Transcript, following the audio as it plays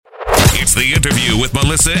It's the interview with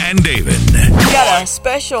Melissa and David. We got a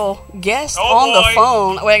special guest on the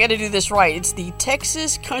phone. Wait, I got to do this right. It's the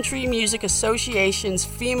Texas Country Music Association's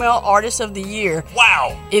Female Artist of the Year.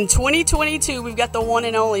 Wow. In 2022, we've got the one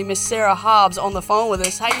and only Miss Sarah Hobbs on the phone with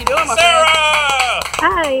us. How you doing, my Sarah! friend?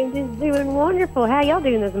 Hi, I'm just doing wonderful. How y'all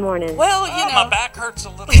doing this morning? Well, you know, my back hurts a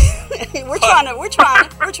little. we're trying.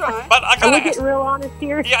 But I Are gotta we ask. getting real honest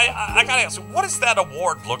here? Yeah, I gotta ask. What does that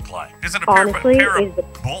award look like? Is it a Honestly, pair is of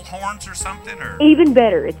bullhorns or something? Or Even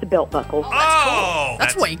better, it's a belt buckle.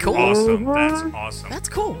 That's way cool. Awesome. Mhm. That's awesome. That's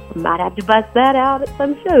cool. Might have to bust that out at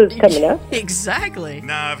some shows coming up. Exactly.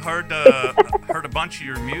 Now, I've heard heard a bunch of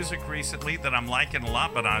your music recently that I'm liking a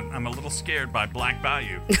lot, but I'm a little scared by Black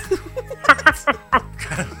Bayou.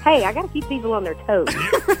 Hey, I gotta keep people on their toes.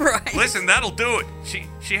 Right. Listen, that'll do it.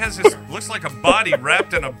 She has this, looks like a body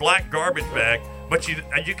wrapped in a black garbage bag, but you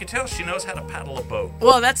can tell she knows how to paddle a boat.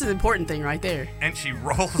 Well, that's an important thing right there. And she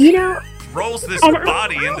rolls rolls this And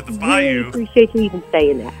body I into the really bayou. appreciate you even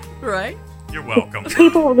saying that. Right. You're welcome.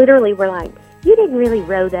 People literally were like, "You didn't really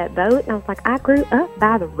row that boat," and I was like, "I grew up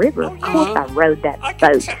by the river. Oh, Of yeah. course, I rowed that I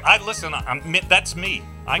can boat." listen. That's me.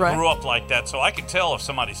 I Right. grew up like that, so I can tell if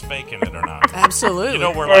somebody's faking it or not. Absolutely. You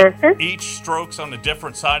know, where like Mhm. each stroke's on a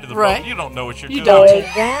different side of the Right. boat. You don't know what you're You doing. don't.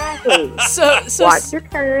 Exactly. So Watch your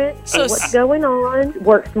current. so- See what's going on.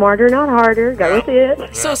 Work smarter, not harder. Go with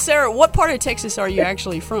it. So, Sarah, what part of Texas are you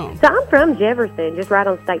actually from? So I'm from Jefferson, just right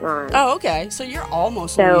on state line. Oh, okay. So you're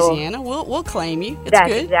almost So- Louisiana. We'll claim you. It's That's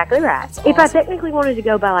good. exactly right. That's If I awesome. technically wanted to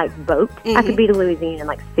go by like boat, I could be to Louisiana in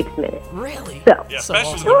like 6 minutes. Really? So, Yeah, So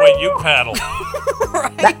especially awesome. the way you paddle.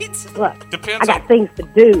 Right. look, I Depends got on. things to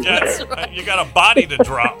do. Yes, you got a body to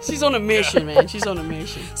drop. She's on a mission, man. She's on a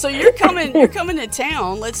mission. So you're coming to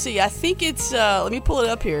town. Let's see. I think it's let me pull it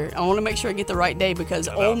up here. I want to make sure I get the right day because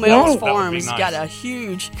Old Mills that would be Farms nice. got a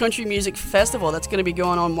huge country music festival that's going to be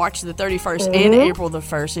going on March the 31st and April the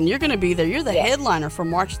 1st, and you're going to be there. You're the headliner for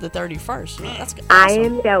March the 31st. That's awesome. I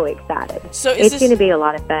am so excited. So It's going to be a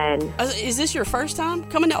lot of fun. Is this your first time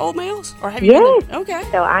coming to Old Mills, or have you Yes. been there?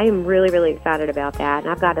 Okay. So I am really, really excited about that. And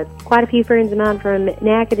I've got quite a few friends of mine from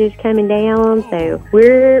Natchitoches coming down. So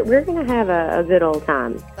we're going to have a good old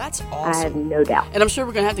time. That's I have awesome. no doubt. And I'm sure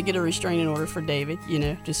we're going to have to get a restraining order for David,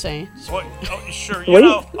 just saying. What? Oh, sure.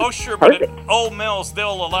 Sweet. Sure. But at Perfect. Old Mills,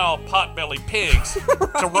 they'll allow potbelly pigs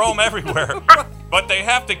to roam everywhere, but they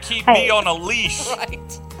have to keep me on a leash.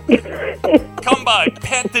 Right. Come by,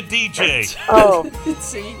 pet the DJ. Oh,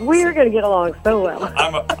 See? we're going to get along so well.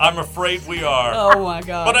 I'm afraid we are. Oh, my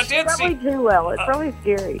gosh. But I did Probably see too well. It's probably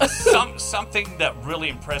scary. something that really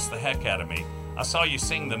impressed the heck out of me. I saw you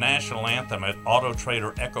sing the national anthem at Auto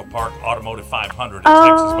Trader Echo Park Automotive 500 at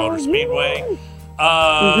Texas Motor Speedway.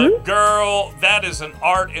 Girl, that is an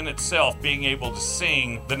art in itself, being able to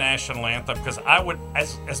sing the national anthem, because I would,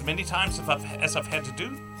 as many times as I've had to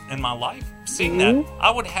do in my life, sing that,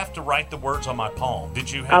 I would have to write the words on my palm.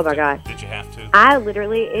 Did you have Oh, my gosh. Did you have to? I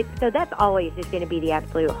literally, so that's always just going to be the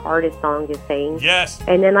absolute hardest song to sing. Yes.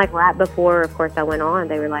 And then, like, right before, of course, I went on,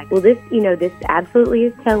 they were like, well, this absolutely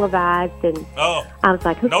is televised. And Oh, I was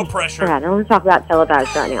like, okay, no pressure. I don't want to talk about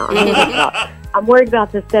televised right now. I'm worried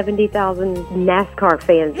about the 70,000 NASCAR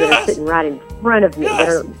fans that are sitting right in front of me that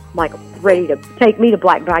are, like, ready to take me to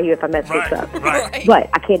Black Bayou if I mess this up. Right. But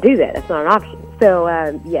I can't do that. That's not an option. So,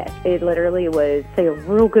 yes, it literally was say a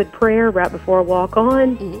real good prayer right before I walk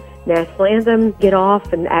on, national anthem, get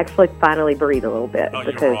off, and actually finally breathe a little bit. Oh, you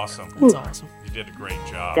because were awesome. That's awesome. You did a great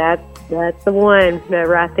job. that's the one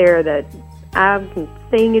right there that I can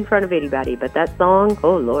sing in front of anybody. But that song,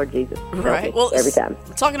 oh, Lord Jesus. Right. Well, every time.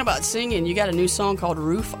 Talking about singing, you got a new song called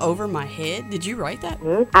Roof Over My Head. Did you write that?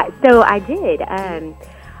 So I did.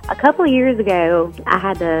 A couple of years ago, I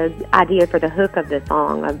had the idea for the hook of the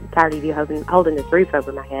song. I'm tired of you holding this roof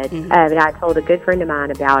over my head. And I told a good friend of mine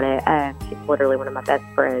about it. She's literally one of my best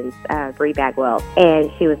friends, Bree Bagwell.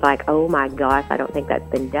 And she was like, oh my gosh, I don't think that's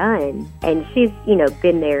been done. And she's,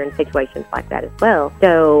 been there in situations like that as well.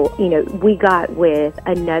 So, we got with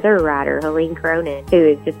another writer, Helene Cronin, who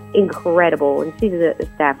is just incredible. And she's a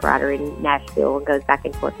staff writer in Nashville and goes back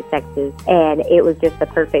and forth to Texas. And it was just the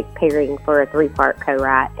perfect pairing for a 3-part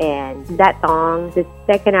co-write. And that song, the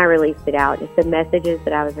second I released it out, just the messages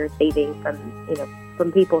that I was receiving from,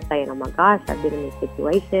 from people saying, "Oh my gosh, I've been in this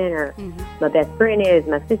situation," or "My best friend is,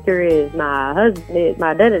 my sister is, my husband is,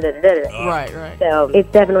 my da da da da da." Right. So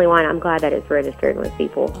it's definitely one. I'm glad that it's registered with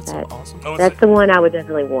people. That's so awesome. That's the one I would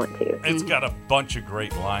definitely want to. It's got a bunch of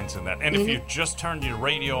great lines in that. And if you just turned your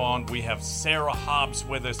radio on, we have Sarah Hobbs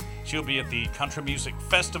with us. She'll be at the Country Music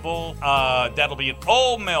Festival. That'll be at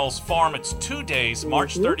Old Mills Farm. It's 2 days,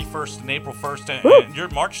 March 31st and April 1st. And you're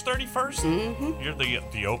March 31st? You're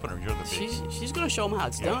the opener. You're the big. She's going to show them how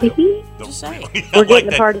it's done. Just saying. We're getting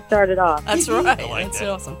the party started off. That's right. Like That's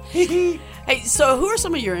awesome. Hey, so who are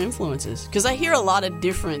some of your influences? Because I hear a lot of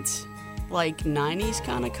different, like, 90s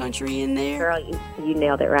kind of country in there. Girl, you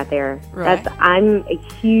nailed it right there. Right. I'm a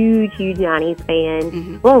huge 90s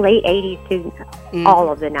fan. Well, late 80s to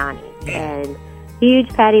all of the 90s. And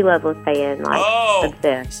huge Patti Loveless fan, like,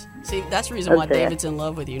 obsessed. See, that's the reason why David's in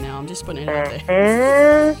love with you now. I'm just putting it out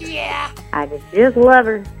there. Yeah. I just love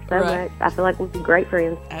her so much. I feel like we'd be great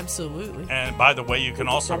friends. Absolutely. And by the way, you can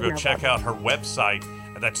also go check out her website.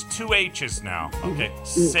 That's 2 H's now. Okay.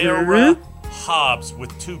 Sarah Hobbs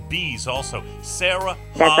with 2 B's also.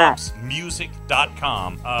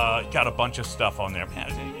 SarahHobbsMusic.com. Got a bunch of stuff on there.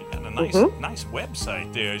 Man, you got a nice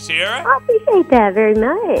website there, Sarah. I appreciate that very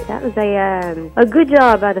much. That was a good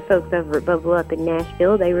job by the folks over at Bubble Up in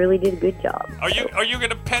Nashville. They really did a good job. Are you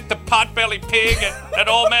going to pet the potbelly pig at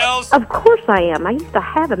Old Mills? Of course I am. I used to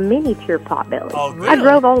have a miniature potbelly. Oh, really? I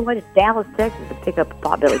drove all the way to Dallas, Texas to pick up a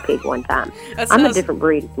potbelly pig one time. I'm a different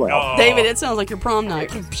breed as well. Oh. David, it sounds like your prom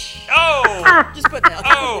night. Just put that.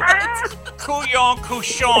 Couillon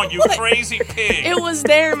Couchon, you crazy pig. It was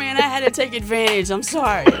there, man. I had to take advantage. I'm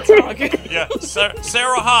sorry. Yeah,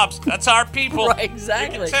 Sarah Hobbs. That's our people. Right,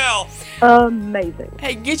 exactly. You can tell. Amazing.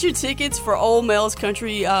 Hey, get your tickets for Old Mills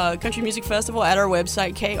Country Music Festival at our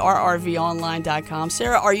website, krrvonline.com.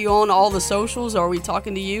 Sarah, are you on all the socials? Or are we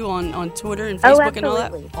talking to you on Twitter and Facebook and all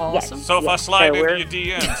that? Awesome. Yes. So if I slide into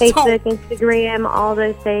your DMs. Facebook, Instagram, all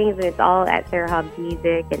those things, and it's all at Sarah Hobbs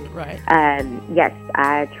Music. And yes,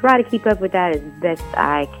 I try to keep up with that as best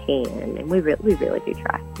I can, and we really do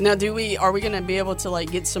try. Now, are we going to be able to like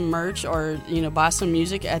get some merch or buy some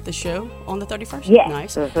music at the show on the 31st? Yes.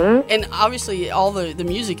 Nice. And obviously, all the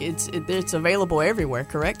music it's available everywhere,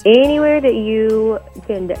 correct? Anywhere that you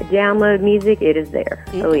can download music, it is there.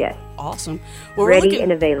 Oh yes. Awesome. Well, ready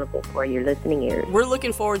and available for your listening ears. We're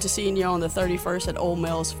looking forward to seeing you on the 31st at Old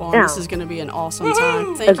Mills Farm. This is going to be an awesome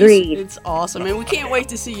time. Agreed. It's awesome. And we can't wait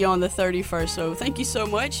to see you on the 31st. So thank you so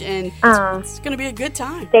much. And it's going to be a good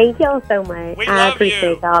time. Thank y'all so much. I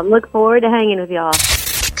appreciate y'all. Look forward to hanging with y'all.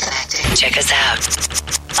 Check us out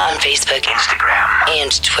on Facebook, Instagram,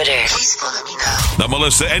 and Twitter. Please follow me now. The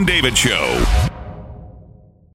Melissa and David Show.